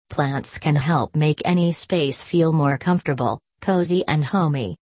plants can help make any space feel more comfortable, cozy and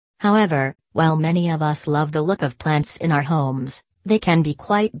homey. However, while many of us love the look of plants in our homes, they can be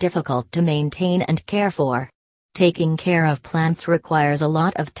quite difficult to maintain and care for. Taking care of plants requires a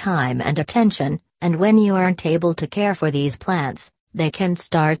lot of time and attention, and when you aren't able to care for these plants, they can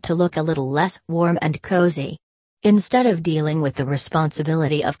start to look a little less warm and cozy. Instead of dealing with the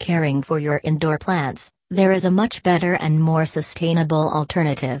responsibility of caring for your indoor plants, there is a much better and more sustainable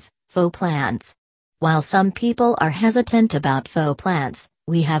alternative: faux plants. While some people are hesitant about faux plants,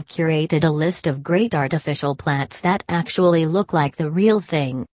 we have curated a list of great artificial plants that actually look like the real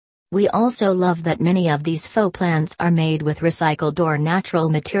thing. We also love that many of these faux plants are made with recycled or natural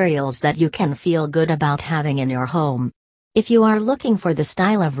materials that you can feel good about having in your home. If you are looking for the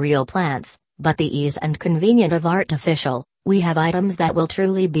style of real plants, but the ease and convenience of artificial, we have items that will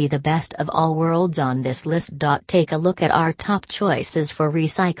truly be the best of all worlds on this list. Take a look at our top choices for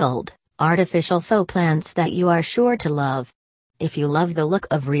recycled, artificial faux plants that you are sure to love. If you love the look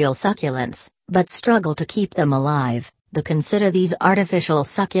of real succulents, but struggle to keep them alive, consider these artificial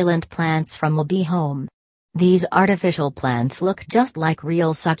succulent plants from Be Home. These artificial plants look just like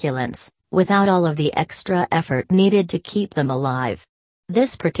real succulents, without all of the extra effort needed to keep them alive.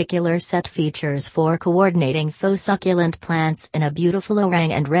 This particular set features 4 coordinating faux succulent plants in a beautiful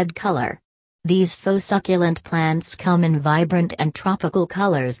orange and red color. These faux succulent plants come in vibrant and tropical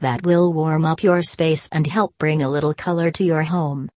colors that will warm up your space and help bring a little color to your home.